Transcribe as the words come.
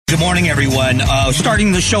Good morning, everyone.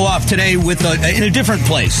 Starting the show off today with in a different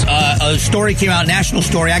place. A story came out, national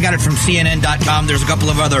story. I got it from CNN.com. There's a couple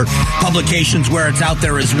of other publications where it's out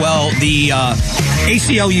there as well. The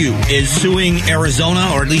ACLU is suing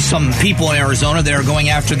Arizona, or at least some people in Arizona. They're going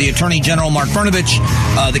after the Attorney General, Mark Brnovich,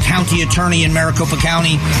 the county attorney in Maricopa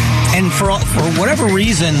County. And for whatever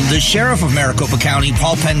reason, the sheriff of Maricopa County,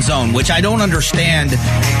 Paul Penzone, which I don't understand,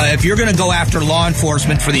 if you're going to go after law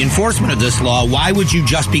enforcement for the enforcement of this law, why would you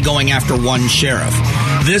just be going after one sheriff?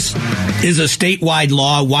 This is a statewide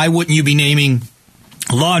law. Why wouldn't you be naming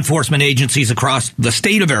law enforcement agencies across the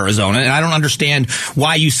state of Arizona? And I don't understand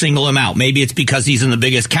why you single him out. Maybe it's because he's in the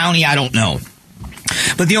biggest county. I don't know.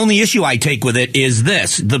 But the only issue I take with it is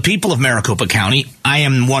this. The people of Maricopa County, I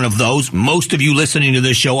am one of those. Most of you listening to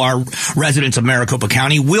this show are residents of Maricopa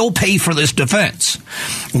County, will pay for this defense.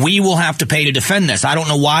 We will have to pay to defend this. I don't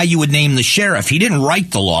know why you would name the sheriff. He didn't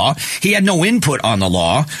write the law. He had no input on the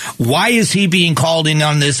law. Why is he being called in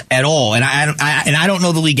on this at all? And I don't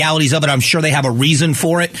know the legalities of it. I'm sure they have a reason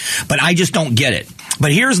for it, but I just don't get it.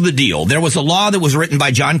 But here's the deal. There was a law that was written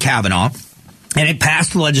by John Kavanaugh, and it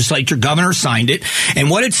passed the legislature. Governor signed it. And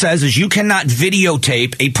what it says is you cannot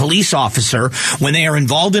videotape a police officer when they are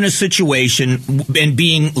involved in a situation and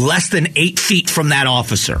being less than 8 feet from that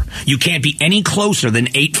officer. You can't be any closer than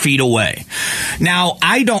 8 feet away. Now,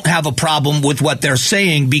 I don't have a problem with what they're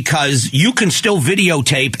saying because you can still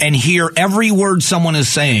videotape and hear every word someone is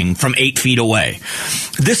saying from 8 feet away.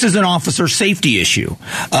 This is an officer safety issue.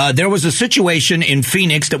 There was a situation in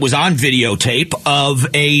Phoenix that was on videotape of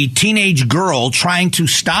a teenage girl trying to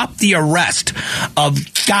stop the arrest of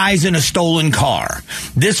guys in a stolen car.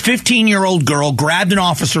 This 15-year-old girl grabbed an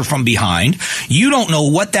officer from behind. You don't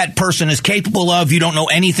know what that person is capable of. You don't know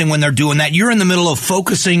anything when they're doing that. You're in the middle of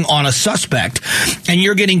focusing on a suspect, and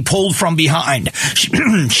you're getting pulled from behind.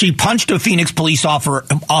 She punched a Phoenix police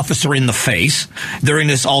officer in the face during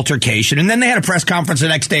this altercation, and then they had a press conference the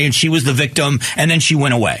next day, and she was the victim, and then she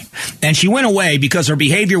went away. And she went away because her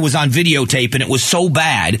behavior was on videotape, and it was so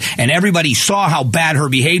bad, and everybody saw how bad her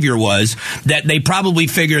behavior was that they probably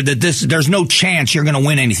figured that there's no chance you're going to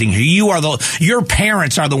win anything here. Your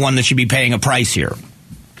parents are the one that should be paying a price here.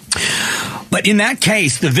 But in that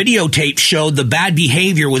case, the videotape showed the bad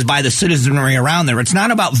behavior was by the citizenry around there. It's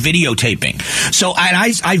not about videotaping. So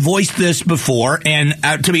I voiced this before, and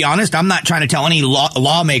to be honest, I'm not trying to tell any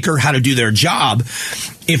lawmaker how to do their job.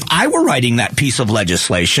 If I were writing that piece of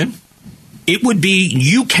legislation, it would be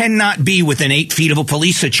you cannot be within 8 feet of a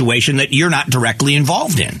police situation that you're not directly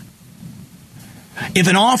involved in. If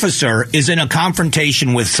an officer is in a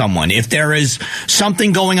confrontation with someone, if there is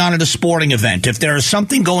something going on at a sporting event, if there is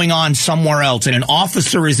something going on somewhere else, and an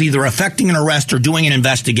officer is either effecting an arrest or doing an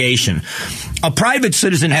investigation, a private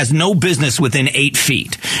citizen has no business within 8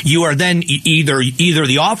 feet. You are then either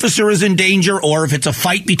the officer is in danger, or if it's a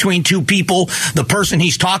fight between two people, the person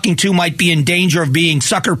he's talking to might be in danger of being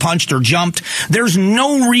sucker punched or jumped. There's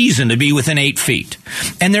no reason to be within 8 feet.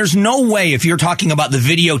 And there's no way, if you're talking about the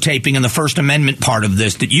videotaping and the First Amendment part of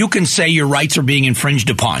this, that you can say your rights are being infringed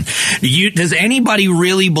upon. Does anybody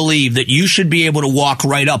really believe that you should be able to walk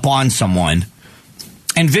right up on someone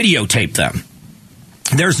and videotape them?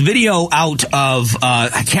 There's video out of,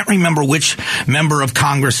 I can't remember which member of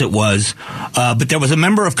Congress it was, but there was a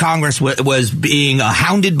member of Congress was being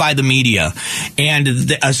hounded by the media, and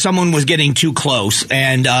someone was getting too close,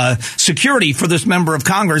 and security for this member of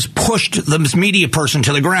Congress pushed this media person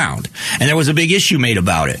to the ground, and there was a big issue made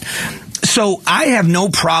about it. So I have no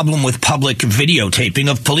problem with public videotaping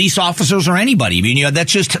of police officers or anybody. I mean,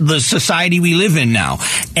 that's just the society we live in now.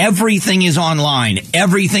 Everything is online.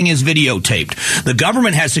 Everything is videotaped. The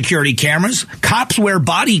government has security cameras. Cops wear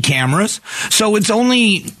body cameras. So it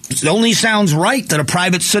only sounds right that a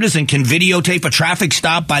private citizen can videotape a traffic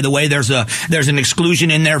stop. By the way, there's an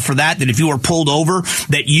exclusion in there for that if you are pulled over,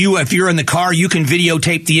 that if you're in the car, you can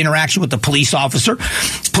videotape the interaction with the police officer.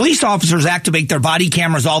 Police officers activate their body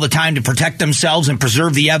cameras all the time to protect themselves and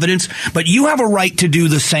preserve the evidence, but you have a right to do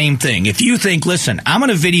the same thing. If you think, listen, I'm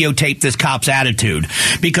going to videotape this cop's attitude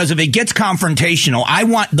because if it gets confrontational, I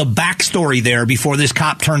want the backstory there before this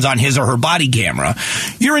cop turns on his or her body camera,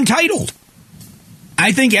 you're entitled.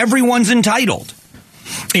 I think everyone's entitled.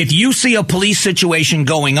 If you see a police situation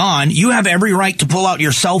going on, you have every right to pull out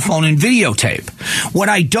your cell phone and videotape. What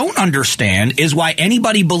I don't understand is why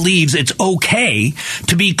anybody believes it's okay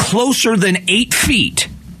to be closer than 8 feet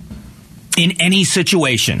in any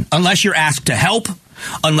situation, unless you're asked to help,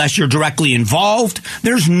 unless you're directly involved.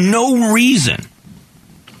 There's no reason.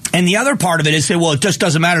 And the other part of it is say, well, it just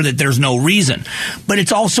doesn't matter that there's no reason. But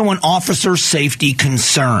it's also an officer safety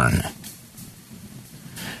concern.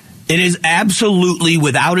 It is absolutely,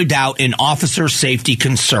 without a doubt, an officer safety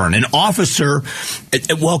concern. An officer,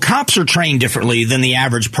 well, cops are trained differently than the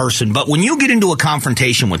average person, but when you get into a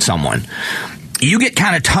confrontation with someone, you get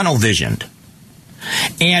kind of tunnel visioned.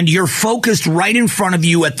 And you're focused right in front of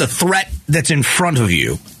you at the threat that's in front of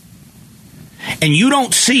you. And you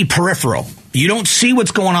don't see peripheral. You don't see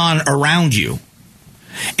what's going on around you.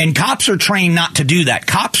 And cops are trained not to do that.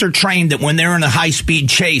 Cops are trained that when they're in a high-speed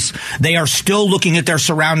chase, they are still looking at their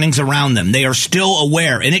surroundings around them. They are still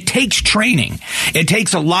aware. And it takes training. It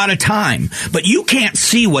takes a lot of time. But you can't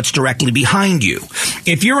see what's directly behind you.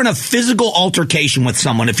 If you're in a physical altercation with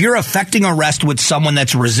someone, if you're effecting arrest with someone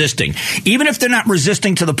that's resisting, even if they're not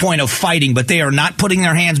resisting to the point of fighting, but they are not putting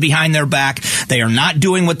their hands behind their back, they are not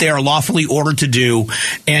doing what they are lawfully ordered to do,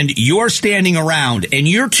 and you're standing around and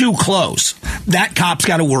you're too close, that cop's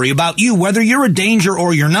got to worry about you, whether you're a danger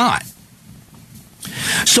or you're not.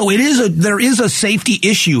 So there is a safety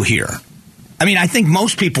issue here. I mean, I think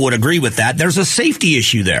most people would agree with that. There's a safety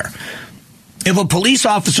issue there. If a police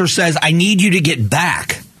officer says, I need you to get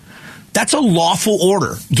back, that's a lawful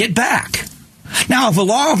order. Get back. Now, if a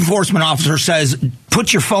law enforcement officer says,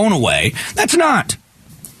 put your phone away, that's not.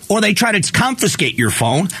 Or they try to confiscate your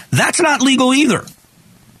phone, that's not legal either.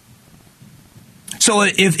 So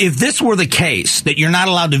if this were the case, that you're not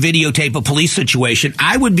allowed to videotape a police situation,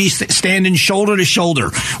 I would be standing shoulder to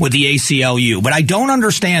shoulder with the ACLU. But I don't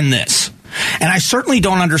understand this. And I certainly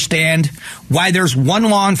don't understand why there's one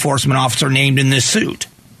law enforcement officer named in this suit.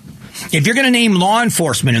 If you're going to name law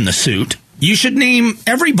enforcement in the suit, you should name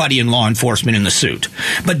everybody in law enforcement in the suit.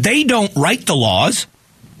 But they don't write the laws.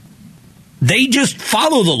 They just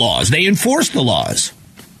follow the laws. They enforce the laws.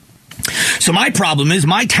 So my problem is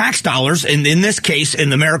my tax dollars, and in this case, in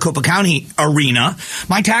the Maricopa County arena,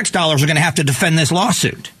 my tax dollars are going to have to defend this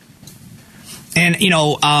lawsuit. And,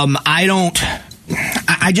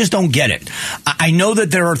 I just don't get it. I know that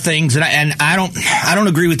there are things, and I don't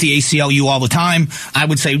agree with the ACLU all the time. I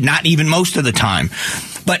would say not even most of the time.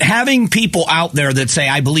 But having people out there that say,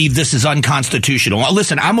 I believe this is unconstitutional. Well,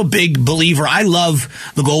 listen, I'm a big believer. I love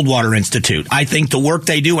the Goldwater Institute. I think the work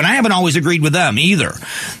they do, and I haven't always agreed with them either.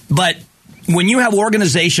 But when you have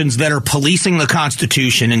organizations that are policing the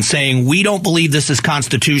Constitution and saying, we don't believe this is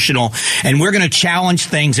constitutional, and we're going to challenge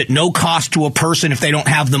things at no cost to a person if they don't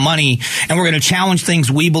have the money, and we're going to challenge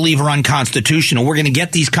things we believe are unconstitutional, we're going to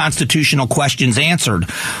get these constitutional questions answered.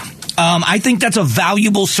 I think that's a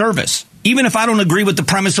valuable service. Even if I don't agree with the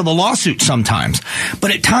premise of the lawsuit sometimes.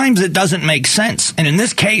 But at times it doesn't make sense. And in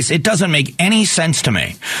this case, it doesn't make any sense to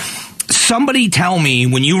me. Somebody tell me,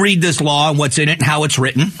 when you read this law and what's in it and how it's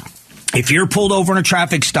written, if you're pulled over in a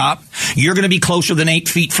traffic stop, you're going to be closer than 8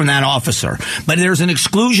 feet from that officer. But there's an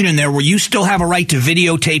exclusion in there where you still have a right to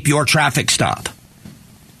videotape your traffic stop.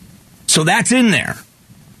 So that's in there.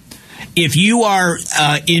 If you are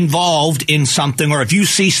involved in something, or if you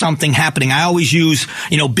see something happening, I always use,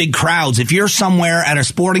 big crowds. If you're somewhere at a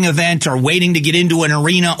sporting event or waiting to get into an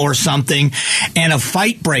arena or something, and a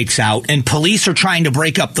fight breaks out and police are trying to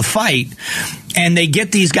break up the fight, and they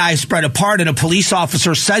get these guys spread apart, and a police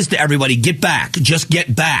officer says to everybody, get back, just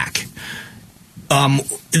get back,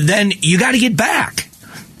 then you got to get back.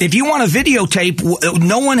 If you want to videotape,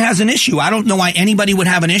 no one has an issue. I don't know why anybody would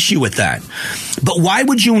have an issue with that. But why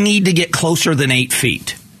would you need to get closer than 8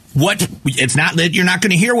 feet? It's not that you're not going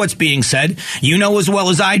to hear what's being said. You know as well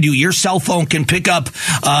as I do, your cell phone can pick up,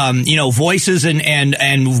 voices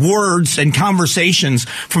and words and conversations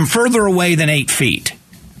from further away than 8 feet.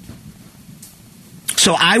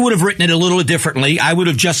 So I would have written it a little differently. I would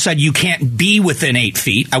have just said you can't be within 8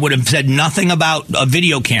 feet. I would have said nothing about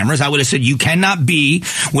video cameras. I would have said you cannot be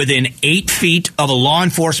within 8 feet of a law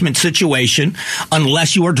enforcement situation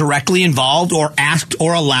unless you are directly involved or asked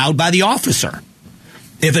or allowed by the officer.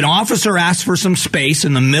 If an officer asks for some space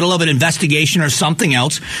in the middle of an investigation or something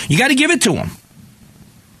else, you got to give it to him.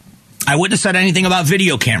 I wouldn't have said anything about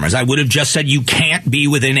video cameras. I would have just said you can't be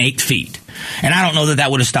within 8 feet. And I don't know that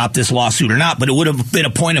would have stopped this lawsuit or not, but it would have been a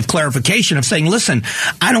point of clarification of saying, listen,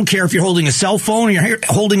 I don't care if you're holding a cell phone or you're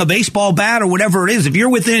holding a baseball bat or whatever it is. If you're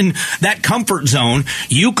within that comfort zone,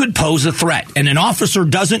 you could pose a threat. And an officer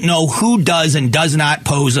doesn't know who does and does not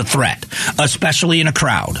pose a threat, especially in a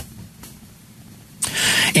crowd.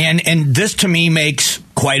 And this to me makes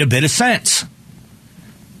quite a bit of sense.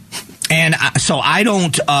 And so I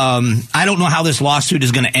don't know how this lawsuit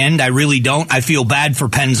is going to end. I really don't. I feel bad for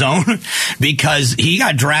Penzone because he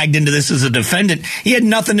got dragged into this as a defendant. He had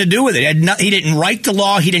nothing to do with it. He didn't write the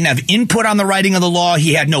law. He didn't have input on the writing of the law.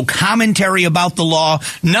 He had no commentary about the law.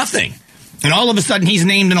 Nothing. And all of a sudden, he's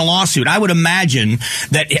named in a lawsuit. I would imagine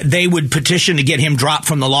that they would petition to get him dropped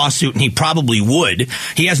from the lawsuit, and he probably would.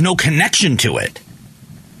 He has no connection to it.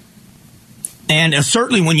 And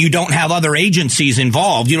certainly when you don't have other agencies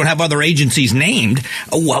involved, you don't have other agencies named,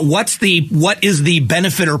 what is the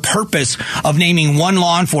benefit or purpose of naming one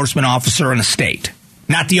law enforcement officer in a state,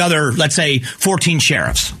 not the other, let's say, 14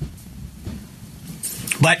 sheriffs?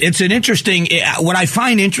 But it's an interesting, what I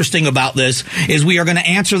find interesting about this is we are going to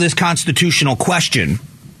answer this constitutional question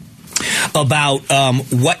about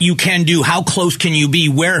what you can do, how close can you be,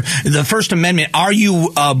 where the First Amendment, are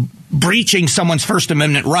you breaching someone's First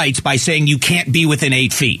Amendment rights by saying you can't be within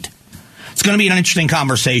 8 feet? It's going to be an interesting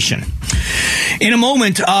conversation. In a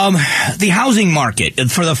moment, the housing market.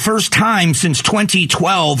 For the first time since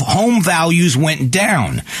 2012, home values went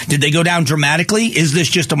down. Did they go down dramatically? Is this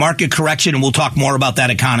just a market correction? And we'll talk more about that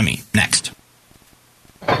economy next.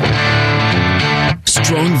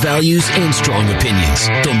 Strong values and strong opinions.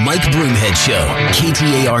 The Mike Broomhead Show.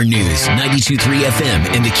 KTAR News, 92.3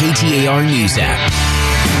 FM, and the KTAR News app.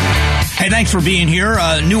 Hey, thanks for being here.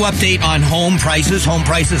 New update on home prices. Home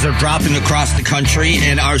prices are dropping across the country.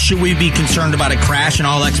 And should we be concerned about a crash? And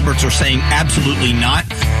all experts are saying absolutely not.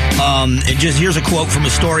 Here's a quote from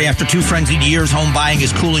a story. After 2 frenzied years, home buying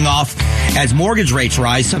is cooling off as mortgage rates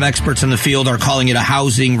rise. Some experts in the field are calling it a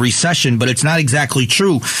housing recession, but it's not exactly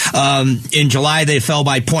true. In July, they fell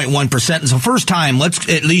by 0.1%. It's the first time, let's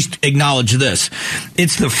at least acknowledge this.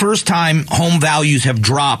 It's the first time home values have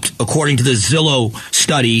dropped, according to the Zillow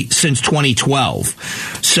study, since 2012.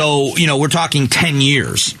 So, we're talking 10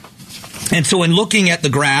 years. And so in looking at the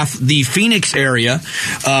graph, the Phoenix area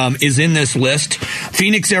is in this list.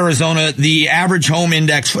 Phoenix, Arizona, the average home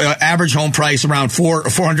index, average home price around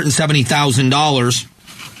 $470,000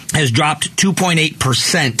 has dropped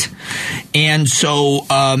 2.8%. And so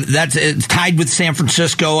it's tied with San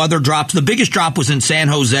Francisco. Other drops. The biggest drop was in San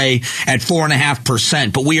Jose at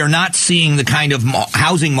 4.5%. But we are not seeing the kind of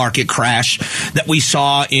housing market crash that we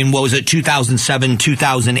saw in, 2007,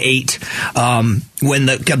 2008, when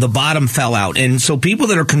the bottom fell out. And so people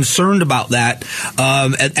that are concerned about that,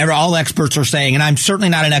 all experts are saying, and I'm certainly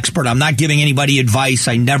not an expert. I'm not giving anybody advice.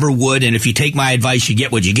 I never would. And if you take my advice, you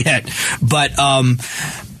get what you get. But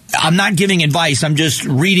I'm not giving advice. I'm just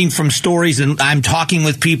reading from stories, and I'm talking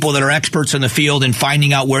with people that are experts in the field and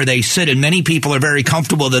finding out where they sit. And many people are very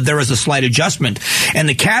comfortable that there is a slight adjustment. And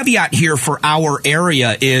the caveat here for our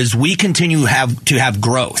area is we continue to have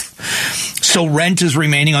growth. So rent is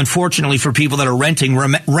remaining, unfortunately, for people that are renting,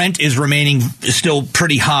 rent is remaining still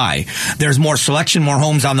pretty high. There's more selection, more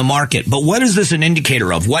homes on the market. But what is this an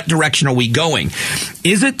indicator of? What direction are we going?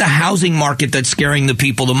 Is it the housing market that's scaring the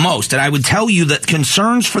people the most? And I would tell you that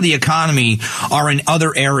concerns for the economy are in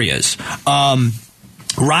other areas.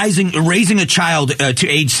 Raising a child to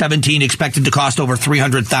age 17 expected to cost over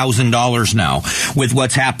 $300,000 now with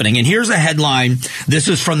what's happening. And here's a headline. This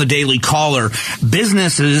is from the Daily Caller.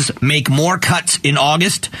 Businesses make more cuts in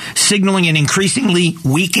August, signaling an increasingly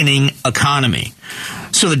weakening economy.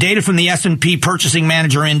 So the data from the S&P Purchasing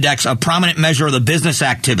Manager Index, a prominent measure of the business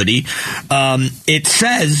activity, it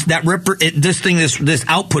says that this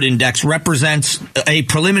output index represents a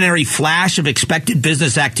preliminary flash of expected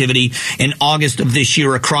business activity in August of this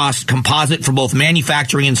year across composite for both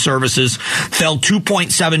manufacturing and services, fell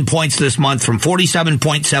 2.7 points this month from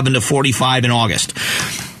 47.7 to 45 in August.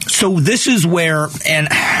 So this is where, and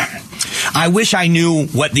I wish I knew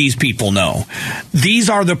what these people know. These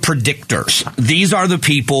are the predictors. These are the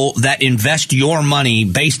people that invest your money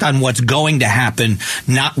based on what's going to happen,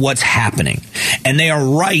 not what's happening. And they are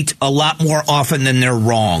right a lot more often than they're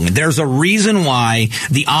wrong. There's a reason why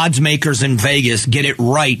the odds makers in Vegas get it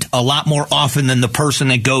right a lot more often than the person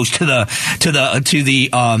that goes to the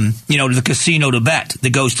casino to bet,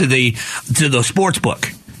 that goes to the sports book.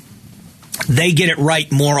 They get it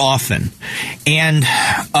right more often. And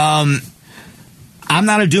I'm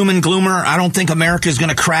not a doom and gloomer. I don't think America is going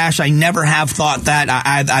to crash. I never have thought that.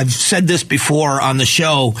 I've said this before on the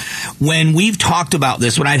show when we've talked about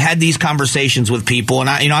this, when I've had these conversations with people, and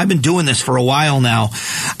I've been doing this for a while now.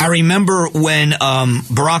 I remember when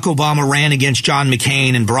Barack Obama ran against John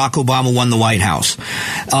McCain and Barack Obama won the White House.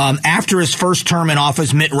 After his first term in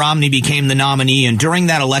office, Mitt Romney became the nominee, and during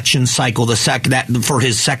that election cycle, for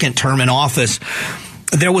his second term in office,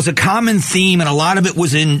 there was a common theme, and a lot of it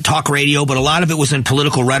was in talk radio, but a lot of it was in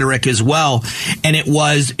political rhetoric as well. And it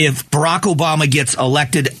was, if Barack Obama gets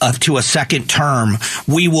elected to a second term,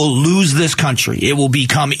 we will lose this country. It will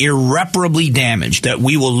become irreparably damaged, that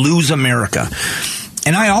we will lose America.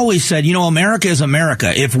 And I always said, America is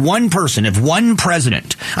America. If one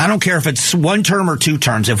president, I don't care if it's 1 term or 2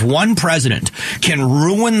 terms, if one president can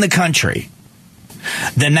ruin the country,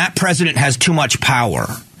 then that president has too much power.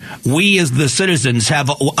 We as the citizens have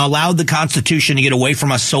allowed the Constitution to get away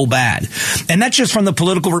from us so bad. And that's just from the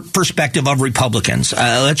political perspective of Republicans.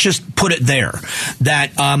 Let's just put it there.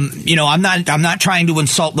 That, I'm not trying to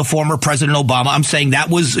insult the former President Obama. I'm saying that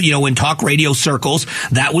was, in talk radio circles,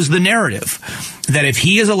 that was the narrative. That if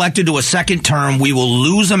he is elected to a second term, we will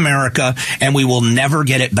lose America and we will never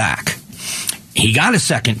get it back. He got a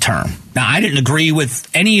second term. Now, I didn't agree with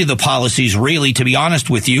any of the policies, really, to be honest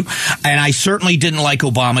with you. And I certainly didn't like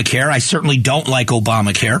Obamacare. I certainly don't like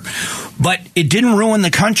Obamacare. But it didn't ruin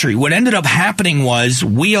the country. What ended up happening was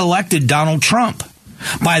we elected Donald Trump.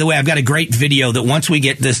 By the way, I've got a great video that once we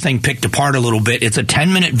get this thing picked apart a little bit, it's a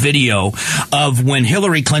 10-minute video of when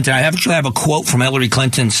Hillary Clinton, I actually have a quote from Hillary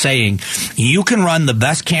Clinton saying, you can run the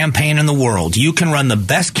best campaign in the world, you can run the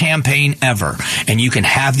best campaign ever, and you can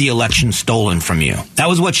have the election stolen from you. That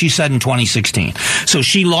was what she said in 2016. So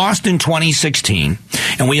she lost in 2016,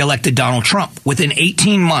 and we elected Donald Trump. Within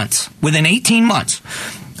 18 months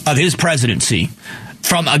of his presidency,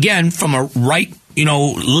 from a right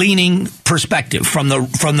leaning perspective, from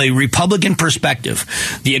the Republican perspective,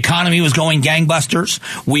 the economy was going gangbusters.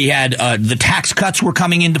 We had the tax cuts were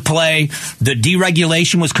coming into play. The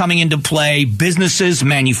deregulation was coming into play. Businesses,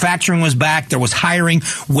 manufacturing was back. There was hiring,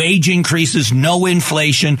 wage increases, no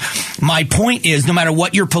inflation. My point is, no matter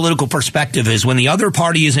what your political perspective is, when the other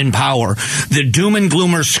party is in power, the doom and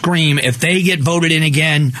gloomers scream, if they get voted in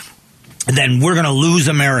again, then we're going to lose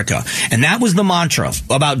America. And that was the mantra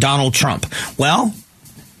about Donald Trump. Well,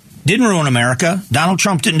 didn't ruin America. Donald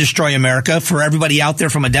Trump didn't destroy America. For everybody out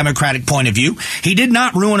there from a Democratic point of view, he did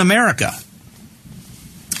not ruin America.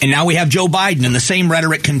 And now we have Joe Biden, and the same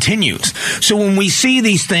rhetoric continues. So when we see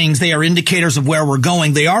these things, they are indicators of where we're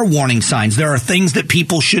going. They are warning signs. There are things that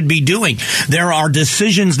people should be doing. There are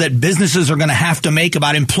decisions that businesses are going to have to make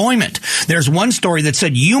about employment. There's one story that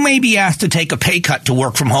said you may be asked to take a pay cut to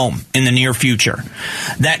work from home in the near future.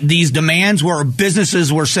 That these demands where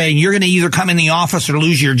businesses were saying you're going to either come in the office or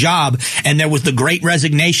lose your job. And there was the great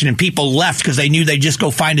resignation, and people left because they knew they'd just go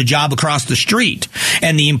find a job across the street.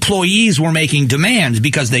 And the employees were making demands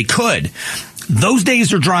because they could. Those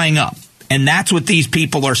days are drying up. And that's what these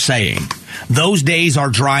people are saying. Those days are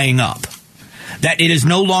drying up. That it is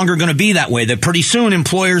no longer going to be that way. That pretty soon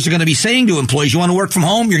employers are going to be saying to employees, you want to work from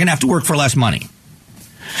home? You're going to have to work for less money.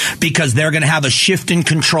 Because they're going to have a shift in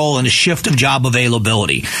control and a shift of job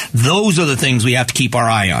availability. Those are the things we have to keep our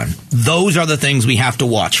eye on. Those are the things we have to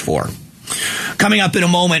watch for. Coming up in a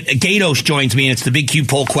moment, Gatos joins me, and it's the Big Q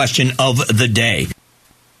poll question of the day.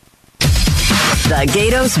 The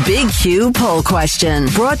Gatos Big Q poll question,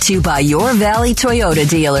 brought to you by Your Valley Toyota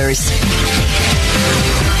dealers.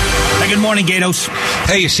 Hey, good morning, Gatos.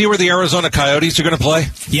 Hey, you see where the Arizona Coyotes are going to play?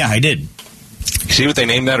 Yeah, I did. You see what they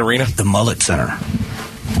named that arena? The Mullet Center.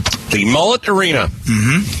 The Mullet Arena.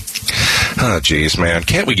 Mm-hmm. Oh, geez, man.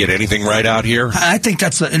 Can't we get anything right out here? I think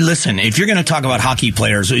that's... listen, if you're going to talk about hockey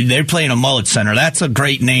players, they're playing a Mullet Center. That's a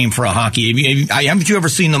great name for a hockey. Haven't you ever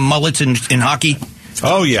seen the mullets in hockey?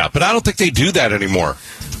 Oh, yeah, but I don't think they do that anymore.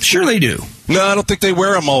 Sure they do. No, I don't think they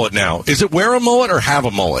wear a mullet now. Is it wear a mullet or have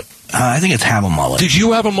a mullet? I think it's have a mullet. Did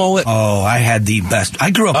you have a mullet? Oh, I had the best. I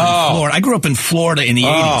grew up in Florida. I grew up in Florida in the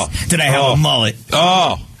 80s. Did I have a mullet?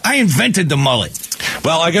 Oh. I invented the mullet.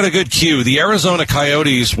 Well, I got a good cue. The Arizona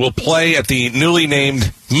Coyotes will play at the newly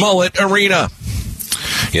named Mullet Arena.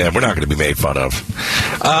 Yeah, we're not going to be made fun of.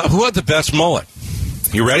 Who had the best mullet?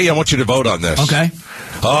 You ready? I want you to vote on this. Okay.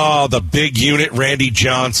 Oh, the big unit, Randy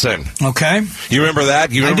Johnson. Okay. You remember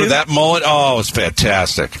that? You remember that mullet? Oh, it's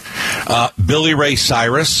fantastic. Billy Ray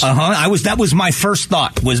Cyrus. That was my first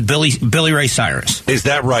thought, was Billy Ray Cyrus. Is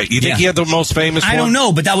that right? You think he had the most famous one? I don't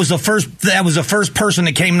know, but that was the first person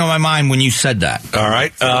that came to my mind when you said that. All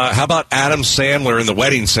right. How about Adam Sandler in The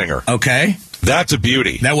Wedding Singer? Okay. That's a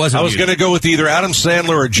beauty. That was a beauty. I was going to go with either Adam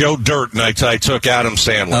Sandler or Joe Dirt, and I took Adam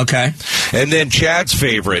Sandler. Okay. And then Chad's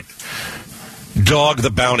favorite, Dog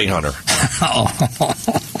the Bounty Hunter.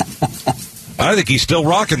 I think he's still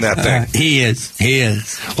rocking that thing. He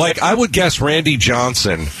is. Like, I would guess Randy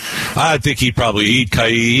Johnson, I think he'd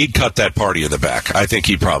cut that party in the back. I think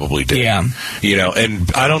he probably did. Yeah. You know,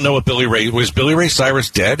 and I don't know what was Billy Ray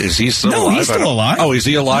Cyrus dead? Is he still alive? No, he's still alive. Oh, is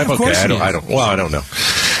he alive? Yeah, okay. I don't know.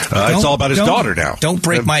 It's all about his daughter now. Don't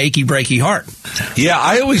break my achy breaky heart. Yeah,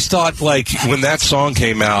 I always thought, like, when that song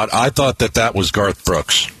came out, I thought that was Garth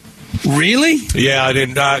Brooks. Really? Yeah, I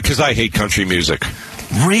didn't, because I hate country music.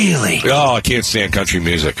 Really? Oh, I can't stand country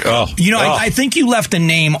music. Oh, I think you left a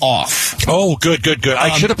name off. Oh, good.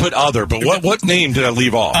 I should have put other, but what name did I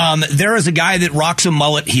leave off? There is a guy that rocks a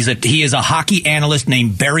mullet. He is a hockey analyst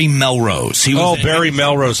named Barry Melrose. Barry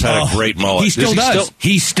Melrose had a great mullet. He still does.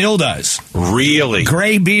 He still does. Really?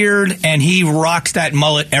 Gray beard, and he rocks that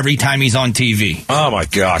mullet every time he's on TV. Oh, my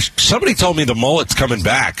gosh. Somebody told me the mullet's coming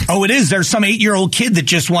back. Oh, it is. There's some 8-year-old kid that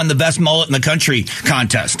just won the best mullet in the country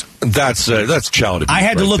contest. That's child abuse. I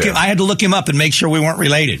had to look him up and make sure we weren't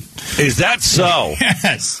related. Is that so?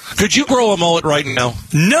 Yes. Could you grow a mullet right now?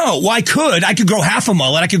 No. Well, I could. I could grow half a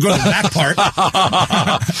mullet. I could grow the back part.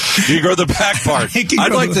 You grow the back part.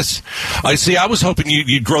 I'd like this. I was hoping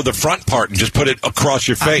you'd grow the front part and just put it across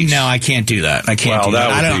your face. No, I can't do that. I can't do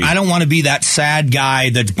that. I don't want to be that sad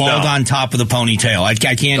guy that's bald on top of the ponytail. I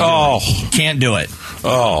can't do it. Can't do it.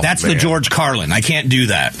 Oh, that's the George Carlin. I can't do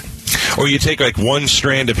that. Or you take like one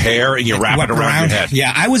strand of hair and you wrap it around your head.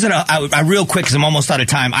 Yeah, I was at real quick because I'm almost out of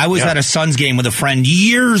time. I was at a Suns game with a friend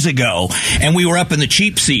years ago, and we were up in the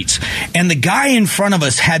cheap seats, and the guy in front of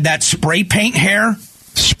us had that spray paint hair.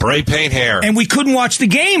 Spray paint hair. And we couldn't watch the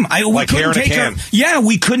game. Like hair in a can.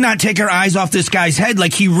 We could not take our eyes off this guy's head.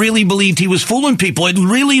 Like he really believed he was fooling people. It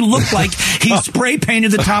really looked like he spray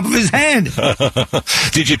painted the top of his head.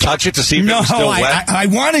 Did you touch it to see if it was still wet? I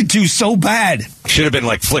wanted to so bad. Should have been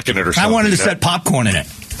like flicking it or something. I wanted to set popcorn in it.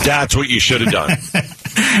 That's what you should have done.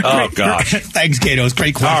 Oh, gosh. Thanks, Gato. It's a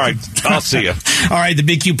great question. All right. I'll see you. All right. The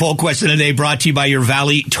Big Q poll question today brought to you by your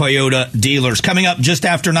Valley Toyota dealers. Coming up just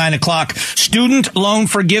after 9 o'clock, student loan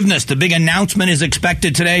forgiveness. The big announcement is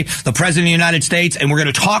expected today, the President of the United States, and we're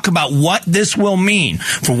going to talk about what this will mean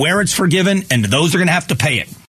for where it's forgiven and those are going to have to pay it.